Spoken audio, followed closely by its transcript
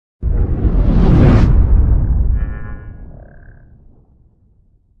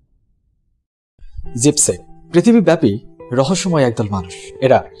Gypsy পৃথিবীব্যাপী রহস্যময় একদল মানুষ।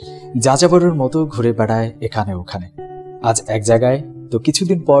 এরা যাযাবরের মতো ঘুরে বেড়ায় এখানে ওখানে। আজ এক জায়গায় তো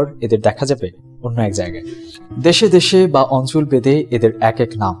কিছুদিন পর এদের দেখা যাবে অন্য এক জায়গায়। দেশে দেশে বা অঞ্চল ভেদে এদের এক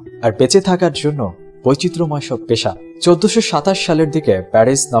এক নাম, আর বেঁচে থাকার জন্য বৈচিত্র্যময় সব পেশা। 1427 সালের দিকে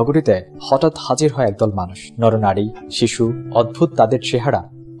প্যারিস নগরীতে হঠাৎ হাজির হয় একদল মানুষ, নরনারী, শিশু। অদ্ভুত তাদের চেহারা,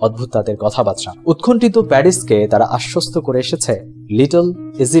 অদ্ভুত তাদের কথাবার্তা। উৎকণ্ঠিত প্যারিসকে তারা আশ্বস্ত করে এসেছে লিটল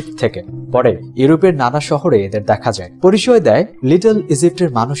ইজিপ্ট থেকে। পরে ইউরোপের নানা শহরে এদের দেখা যায়, পরিচয় দেয় লিটল ইজিপ্টের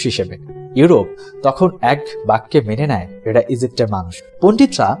মানুষ হিসেবে। ইউরোপ তখন এক বাক্যে মেনে নেয় এরা ইজিপ্টের মানুষ।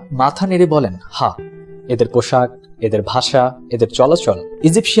 পণ্ডিতরা মাথা নেড়ে বলেন, হা, এদের পোশাক, এদের ভাষা, এদের চলাচল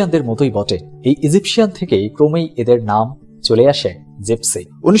ইজিপশিয়ানদের মতোই বটে। এই ইজিপশিয়ান থেকেই ক্রমেই এদের নাম চলে আসে জিপসি।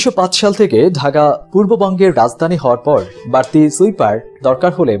 1905 সাল থেকে ঢাকা পূর্ববঙ্গের রাজধানী হওয়ার পর বাড়তি সুইপার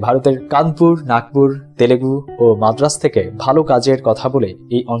দরকার হলে ভারতের কানপুর, নাগপুর, তেলেগু ও মাদ্রাজ থেকে ভালো কাজের কথা বলে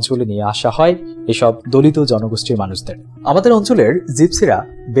এই অঞ্চলে নিয়ে আসা হয় এসব দলিত জনগোষ্ঠীর মানুষদের। আমাদের অঞ্চলের জিপসিরা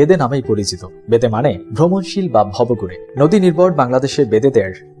বেদে নামেই পরিচিত। বেদে মানে ভ্রমণশীল বা ভবঘুরে। নদী নির্ভর বাংলাদেশে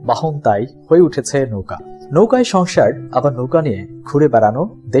বেদেদের বাহন তাই হয়ে উঠেছে নৌকা। নৌকায় সংসার, আবার নৌকা নিয়ে ঘুরে বেড়ানো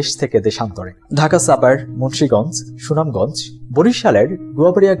দেশ থেকে দেশান্তরে। ঢাকা সাভার, মুন্সিগঞ্জ, সুনামগঞ্জ, বরিশালের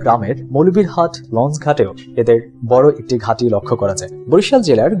গুয়াবাড়িয়া গ্রামের মৌলভীরহাট লঞ্চ ঘাটেও এদের বড় একটি ঘাঁটি লক্ষ্য করা যায়। বরিশাল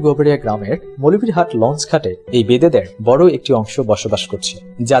জেলার গুয়াবাড়িয়া গ্রামের মৌলভীরহাট লঞ্চ ঘাটে এই বেদেদের বড় একটি অংশ বসবাস করছে।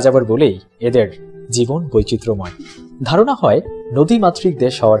 যাযাবর বলেই এদের জীবন বৈচিত্র্যময়। ধারণা হয় নদীমাতৃক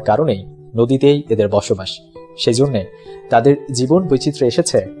দেশ হওয়ার কারণেই নদীতেই এদের বসবাস, সেজন্য তাদের জীবন বৈচিত্র্য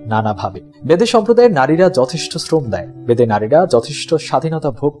এসেছে নানাভাবে। বেদে সম্প্রদায়ের নারীরা যথেষ্ট শ্রম দেয়। বেদে নারীরা যথেষ্ট স্বাধীনতা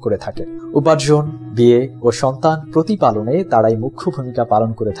ভোগ করে থাকে। উপার্জন, বিয়ে ও সন্তান প্রতিপালনে তারাই মুখ্য ভূমিকা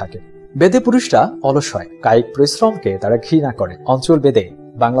পালন করে থাকে। বেদে পুরুষরা অলস হয়, কায়িক পরিশ্রমকে তারা ঘৃণা করে। অঞ্চল বেদে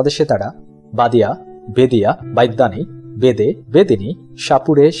বাংলাদেশে তারা বাদিয়া, বেদিয়া, বাইদ্যানী, বেদে, বেদিনী,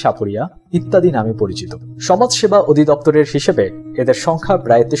 সাপুরে, সাপুরিয়া ইত্যাদি নামে পরিচিত। সমাজসেবা অধিদপ্তরের হিসেবে এদের সংখ্যা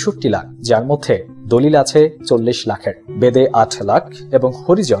প্রায় 63 লাখ, যার মধ্যে দলিল আছে 40 লাখের। বেদে 8 লাখ এবং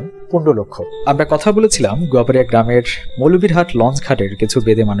হরিজন 15 লক্ষ। আমরা কথা বলেছিলাম গুয়াবাড়িয়া গ্রামের মৌলভীরহাট লঞ্চ ঘাটের কিছু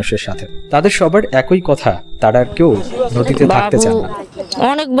বেদে মানুষের সাথে। তাদের সবার একই কথা, তারা আর কেউ নদীতে থাকতে চান না।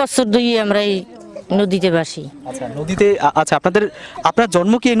 অনেক বছর ধরে আমরা এই নদীতে বাসি। আচ্ছা, নদীতে আপনার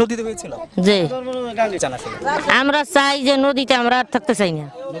জন্ম কি এই নদীতে হয়েছিল? যে আমরা চাই যে নদীতে আমরা আর থাকতে চাই না।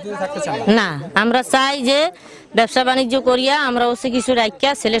 না, আমরা চাই যে ব্যবসা বাণিজ্য করিয়া আমরা ওসে কিছু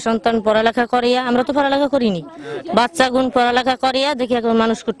রাখিয়া ছেলে সন্তান পড়ালেখা করিয়া, আমরা তো পড়ালেখা করিনি, বাচ্চা গুণ পড়ালেখা করিয়া দেখি এখন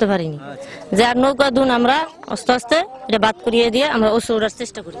মানুষ করতে পারিনি। যে আর নৌকা দুন আমরা আস্তে আস্তে এটা বাদ করিয়ে দিয়ে আমরা ওসে ওঠার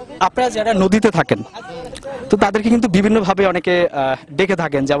চেষ্টা করি। আপনারা যারা নদীতে থাকেন তো তাদেরকে কিন্তু বিভিন্ন ভাবে অনেকে ডেকে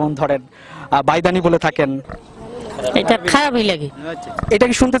থাকেন, যেমন ধরেন বাইদানি বলে থাকেন। এটা খারাপই লাগে। এটা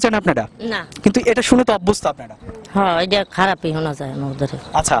কি শুনতে চান আপনারা? না, কিন্তু এটা শুনে তো অভ্যস্ত আপনারা। হ্যাঁ, এটা খারাপই শোনা যায় আমাদের।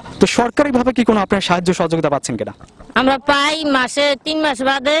 আচ্ছা, তো সরকারি ভাবে কি কোনো আপনার সাহায্য সহযোগিতা পাচ্ছেন কিনা? আমরা পাই মাসে 3 মাস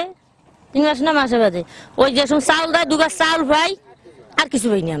বাদে, 3 মাস না মাসে বাদে ওই যে চাউল দেয়, 2 গাছ চাউল পাই, আর কিছু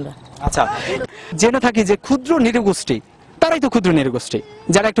পাইনি আমরা। আচ্ছা, জেনে থাকি যে ক্ষুদ্র নৃগোষ্ঠী, তারাই তো ক্ষুদ্র নৃগোষ্ঠী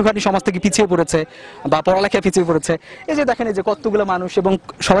যারা একটুখানি সমাজ থেকে পিছিয়ে পড়েছে বা পড়ালেখায় পিছিয়ে পড়েছে। এই যে দেখেন, এই যে কতগুলো মানুষ এবং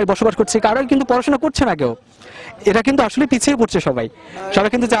সবাই বসবাস করছে, কারোই কিন্তু পড়াশোনা করছে না কেউ। এরা কিন্তু আসলে পিছিয়ে পড়ছে সবাই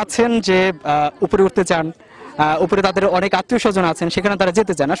কিন্তু চাচ্ছেন যে উপরে উঠতে চান, উপরে তাদের অনেক আত্মীয় স্বজন আছেন, সেখানে তারা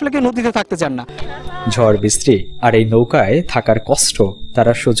যেতে চান, আসলে কেউ নদীতে থাকতে চান না। ঝড় বৃষ্টি আর এই নৌকায় থাকার কষ্ট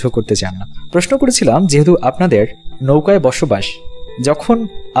তারা সহ্য করতে চান না। প্রশ্ন করেছিলাম, যেহেতু আপনাদের নৌকায় বসবাস, যখন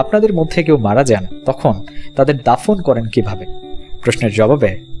আপনাদের মধ্যে কেউ মারা যান তখন তাদের দাফন করেন কিভাবে? প্রশ্নের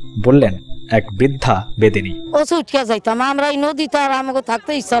জবাবে বললেন এক বৃদ্ধা বেদিনী, উঠে যাইতাম আমরা এই নদীতে, আর আমাকে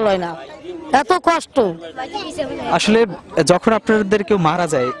থাকতে ইচ্ছা হয় না, এত কষ্ট। আসলে যখন আপনাদের কেউ মারা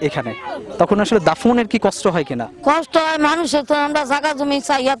যায় এখানে, তখন আসলে দাফনের কি কষ্ট হয় কিনা? কষ্ট হয় মানুষের, তো আমরা জায়গা জমি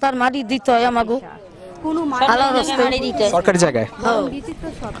চাইয়া তার মাটি দিতে হয় আমাকে সরকারি জায়গায়।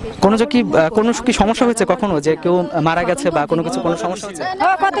 কোনো কি সমস্যা হয়েছে কখনো, যে কেউ মারা গেছে বা কোনো কিছু, কোনো সমস্যা হয়েছে?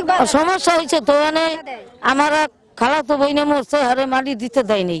 সমস্যা হয়েছে তো, মানে আমার খালাতো বইনে মরছে, আরে মাটি দিতে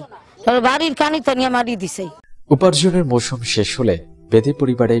দেয়নি, বাড়ির কানিতে নিয়ে মাটি দিছে। উপার্জনের মৌসুম শেষ হলে বেদে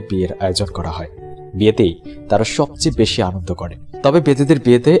পরিবারে বিয়ের আয়োজন করা হয়। বিয়েতেই তারা সবচেয়ে বেশি আনন্দ করে। তবে বেদেদের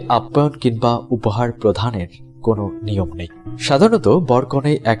বিয়েতে আপ্যায়ন কিংবা উপহার প্রদানের কোনো নিয়ম নেই। সাধারণত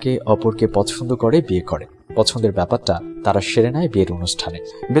বরকনে একে অপরকে পছন্দ করে বিয়ে করে। পছন্দের ব্যাপারটা তারা সেরে নেয় বিয়ের অনুষ্ঠানে।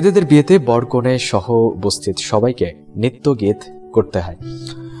 বেদেদের বিয়েতে বরকনে সহ উপস্থিত সবাইকে নৃত্য গীত করতে হয়।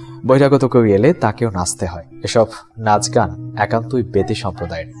 বহিরাগত কেউ এলে তাকেও নাচতে হয়। এসব নাচ গান একান্তই বেদে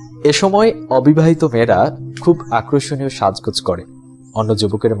সম্প্রদায়ের। এ সময় অবিবাহিত মেয়েরা খুব আকর্ষণীয় সাজগোজ করে। অন্য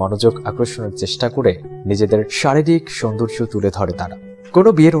যুবকের মনোযোগ আকর্ষণের চেষ্টা করে নিজেদের শারীরিক সৌন্দর্য তুলে ধরে তারা। কোনো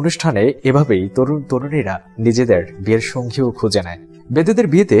বিয়ের অনুষ্ঠানে এভাবেই তরুণ তরুণীরা নিজেদের বিয়ের সঙ্গীও খুঁজে নেয়। বেদেদের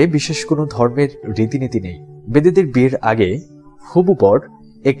বিয়েতে বিশেষ কোনো ধর্মের রীতিনীতি নেই। বেদেদের বিয়ের আগে হবু বর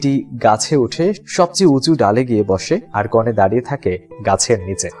একটি গাছে উঠে সবচেয়ে উঁচু ডালে গিয়ে বসে, আর কনে দাঁড়িয়ে থাকে গাছের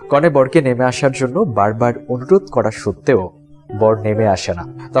নিচে। কনে বরকে নেমে আসার জন্য বারবার অনুরোধ করা সত্ত্বেও বর নেমে আসে না।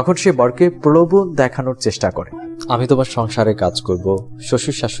 তখন সে বরকে প্রলোভন দেখানোর চেষ্টা করে, আমি তোমার সংসারে কাজ করব,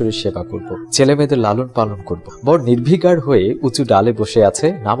 শ্বশুর শাশুড়ির সেবা করব, ছেলে মেয়েদের লালন পালন করব। বর নির্বিকার হয়ে উঁচু ডালে বসে আছে,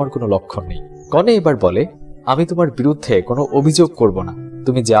 নামার কোনো লক্ষণ নেই। কনে এবার বলে, আমি তোমার বিরুদ্ধে কোনো অভিযোগ করব না,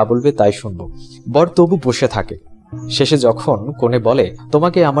 তুমি যা বলবে তাই শুনবো। বর তবু বসে থাকে। শেষে যখন কনে বলে,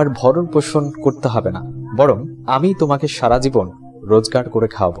 তোমাকে আমার ভরণ পোষণ করতে হবে না, বরং আমি তোমাকে সারা জীবন রোজগার করে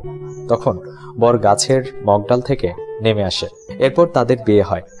খাওয়াবো, তখন বর গাছের মগডাল থেকে নেমে আসে। এরপর তাদের বিয়ে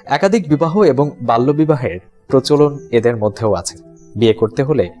হয়। একাধিক বিবাহ এবং বাল্যবিবাহের প্রচলন এদের মধ্যেও আছে। বিয়ে করতে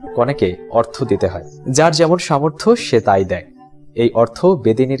হলে কনেকে অর্থ দিতে হয়, যার যেমন সামর্থ্য সে তাই দেয়। এই অর্থ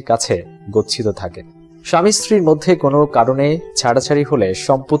বেদিনীর কাছে গচ্ছিত থাকে। স্বামী স্ত্রীর মধ্যে কোনো কারণে ছাড়াছাড়ি হলে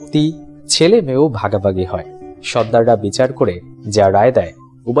সম্পত্তি ছেলে মেয়েও ভাগাভাগি হয়। সর্দাররা বিচার করে যা রায় দেয়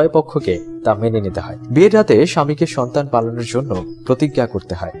উভয় পক্ষকে তা মেনে নিতে হয়। বিয়ের রাতে স্বামীকে সন্তান পালনের জন্য প্রতিজ্ঞা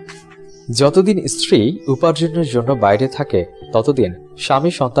করতে হয়। যতদিন স্ত্রী উপার্জনের জন্য বাইরে থাকে ততদিন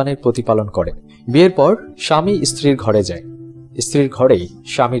স্বামী সন্তানের প্রতিপালন করে। বিয়ের পর স্বামী স্ত্রীর ঘরে যায়, স্ত্রীর ঘরেই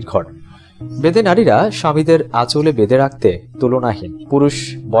স্বামীর ঘর। বেদে নারীরা স্বামীদের আঁচলে বেঁধে রাখতে তুলনাহীন। পুরুষ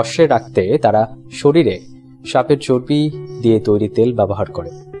বশে রাখতে তারা শরীরে সাপের চর্বি দিয়ে তৈরি তেল ব্যবহার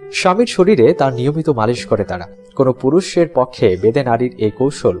করে। স্বামীর শরীরে তার নিয়মিত মালিশ করে তারা। কোনো পুরুষের পক্ষে বেদে নারীর এই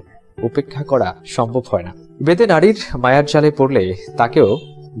কৌশল উপেক্ষা করা সম্ভব হয় না। বেদে নারীর মায়ার জালে পড়লে তাকেও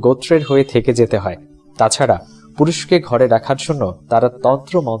গোত্রের হয়ে থেকে যেতে হয়। তাছাড়া পুরুষকে ঘরে রাখার জন্য তারা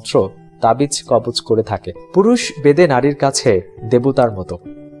তন্ত্র মন্ত্র তাবিজ কবজ করে থাকে। পুরুষ বেদে নারীর কাছে দেবতার মতো।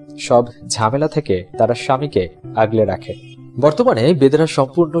 সব ঝামেলা থেকে তারা স্বামীকে আগলে রাখে। বর্তমানে বেদেরা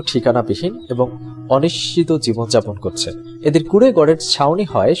সম্পূর্ণ ঠিকানাবিহীন এবং অনিশ্চিত জীবনযাপন করছে। এদের কুড়ে গড়ের ছাউনি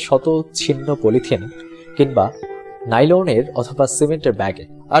হয় শত ছিন্ন পলিথিন কিংবা নাইলনের অথবা সিমেন্টের ব্যাগে,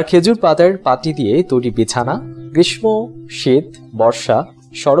 আর খেজুর পাতার পাটি দিয়ে তৈরি বিছানা। গ্রীষ্ম, শীত, বর্ষা,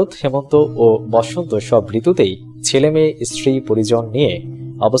 শরৎ, হেমন্ত ও বসন্ত সব ঋতুতেই ছেলে মেয়ে, স্ত্রী, পরিজন নিয়ে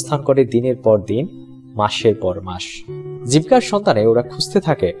অবস্থান করে দিনের পর দিন, মাসের পর মাস। জীবিকার সন্তানে ওরা খুঁজতে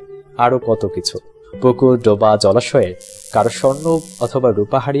থাকে আরো কত কিছু। পুকুর, ডোবা, জলাশয়ে কারো স্বর্ণ অথবা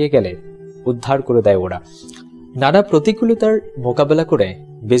রূপা হারিয়ে গেলে উদ্ধার করে দেয় ওরা। নানা প্রতিকূলতার মোকাবেলা করে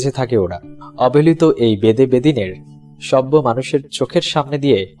বেঁচে থাকে ওরা। অবহেলিত এই বেদে বেদিনের সভ্য মানুষের চোখের সামনে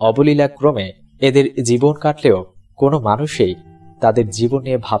দিয়ে অবলীলা ক্রমে এদের জীবন কাটলেও কোনো মানুষই তাদের জীবন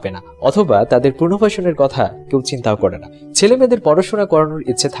নিয়ে ভাবে না, অথবা তাদের পুনর্বাসনের কথা কেউ চিন্তাও করে না। ছেলে মেয়েদের পড়াশোনা করানোর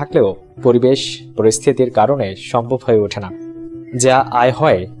ইচ্ছে থাকলেও পরিবেশ পরিস্থিতির কারণে সম্ভব হয়ে ওঠে না। যা আয়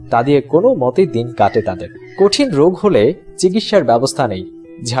হয় তা দিয়ে কোনো মতেই দিন কাটে তাদের। কঠিন রোগ হলে চিকিৎসার ব্যবস্থা নেই,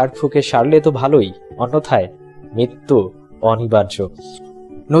 ঝাড়ফুঁকে সারলে তো ভালোই, অন্যথায় মৃত্যু অনিবার্য।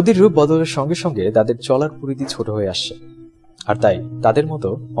 নদীর রূপ বদলের সঙ্গে সঙ্গে তাদের চলার পরিধি ছোট হয়ে আসছে, আর তাই তাদের মতো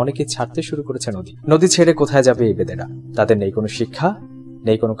অনেকে ছাড়তে শুরু করেছে নদী। নদী ছেড়ে কোথায় যাবে এই বেদেরা? তাদের নেই কোনো শিক্ষা,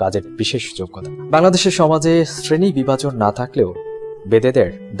 নেই কোনো কাজের বিশেষ যোগ্যতা। বাংলাদেশের সমাজে শ্রেণী বিভাজন না থাকলেও বেদেদের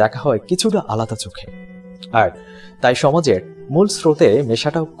দেখা হয় কিছুটা আলাদা চোখে, আর তাই সমাজের মূল স্রোতে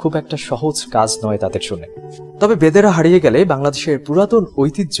মেশাটাও খুব একটা সহজ কাজ নয় তাদের শুনে। তবে বেদেরা হারিয়ে গেলে বাংলাদেশের পুরাতন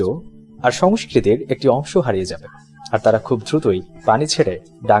ঐতিহ্য আর সংস্কৃতির একটি অংশ হারিয়ে যাবে, আর তারা খুব দ্রুতই পানি ছেড়ে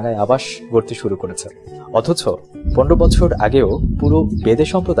ডাঙায় আবাস গড়তে শুরু করেছে। অথচ 15 বছর আগেও পুরো বেদে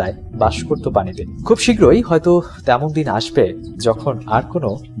সম্প্রদায় বাস করত পানিতে। খুব শীঘ্রই হয়তো তেমন দিন আসবে যখন আর কোনো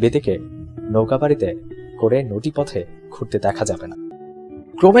বেদেকে নৌকা বাড়িতে করে নদী পথে ঘুরতে দেখা যাবে না।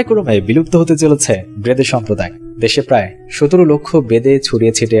 ক্রমে ক্রমে বিলুপ্ত হতে চলেছে বেদে সম্প্রদায়। দেশে প্রায় 17 লক্ষ বেদে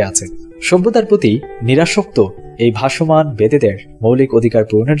ছড়িয়ে ছিটিয়ে আছে। সভ্যতার প্রতি নিরাসক্ত এই ভাসমান বেদেদের মৌলিক অধিকার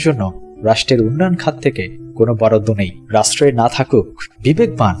পূরণের জন্য রাষ্ট্রের উন্নয়ন খাত থেকে কোনো বরাদ্দ নেই। রাষ্ট্রের না থাকুক,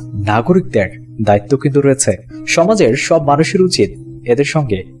 বিবেকবান নাগরিকদের দায়িত্ব কিন্তু রয়েছে। সমাজের সব মানুষের উচিত এদের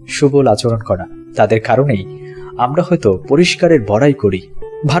সঙ্গে সুবল আচরণ করা। তাদের কারণেই আমরা হয়তো পরিষ্কারের বড়াই করি।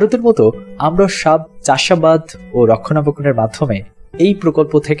 ভারতের মতো আমরা সব চাষাবাদ ও রক্ষণাবেক্ষণের মাধ্যমে এই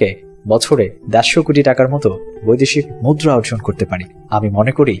প্রকল্প থেকে বছরে 150 কোটি টাকার মতো বৈদেশিক মুদ্রা অর্জন করতে পারি। আমি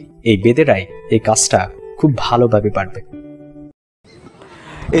মনে করি এই বেদেরাই এই কাজটা খুব ভালোভাবে পারবে।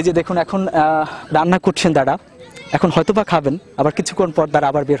 এই যে দেখুন, এখন রান্না করছেন তারা, এখন হয়তোবা খাবেন, আবার কিছুক্ষণ পর তারা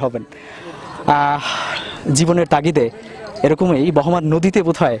আবার বের হবেন। জীবনের তাগিদে এরকমই বহমান নদীতে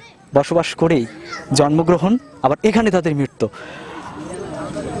বোধহয় বসবাস করেই জন্মগ্রহণ, আবার এখানে তাদের মৃত্যু।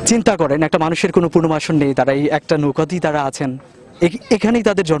 চিন্তা করেন, একটা মানুষের কোনো পুনর্বাসন নেই, তারা এই একটা নৌকাতেই তারা আছেন, এখানেই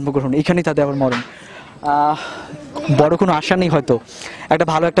তাদের জন্মগ্রহণ, এখানেই তাদের আবার মরণ। বড় কোনো আশা নেই, হয়তো একটা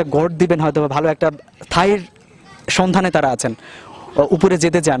ভালো একটা গড় দিবেন, হয়তো ভালো একটা ঠাঁইয়ের সন্ধানে তারা আছেন। উপরে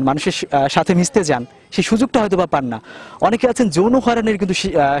যেতে যান, মানুষের সাথে মিশতে যান, সেই সুযোগটা হয়তো বা পান না। অনেকে আছেন যৌন হয়রানির কিন্তু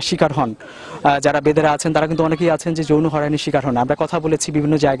শিকার হন। যারা বেদেরা আছেন তারা কিন্তু অনেকেই আছেন যে যৌন হয়রানির শিকার হন। আমরা কথা বলেছি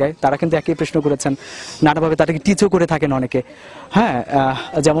বিভিন্ন জায়গায়, তারা কিন্তু একই প্রশ্ন করেছেন, নানাভাবে তাদেরকে টিচও করে থাকেন অনেকে। হ্যাঁ,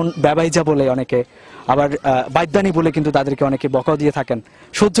 যেমন ব্যবাইজা বলে অনেকে, আবার বাইদানি বলে কিন্তু তাদেরকে অনেকে বকাও দিয়ে থাকেন।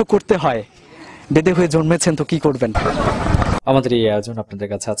 সহ্য করতে হয়, বেদে হয়ে জন্মেছেন তো কি করবেন। আমাদের এই আয়োজন আপনাদের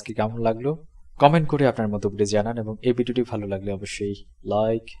কাছে আজকে কেমন লাগলো কমেন্ট করে আপনার মন্তব্য জানান, এবং এই ভিডিওটি ভালো লাগলে অবশ্যই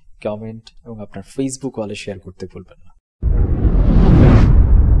লাইক, কমেন্ট এবং আপনার ফেসবুক ওয়ালে শেয়ার করতে ভুলবেন না।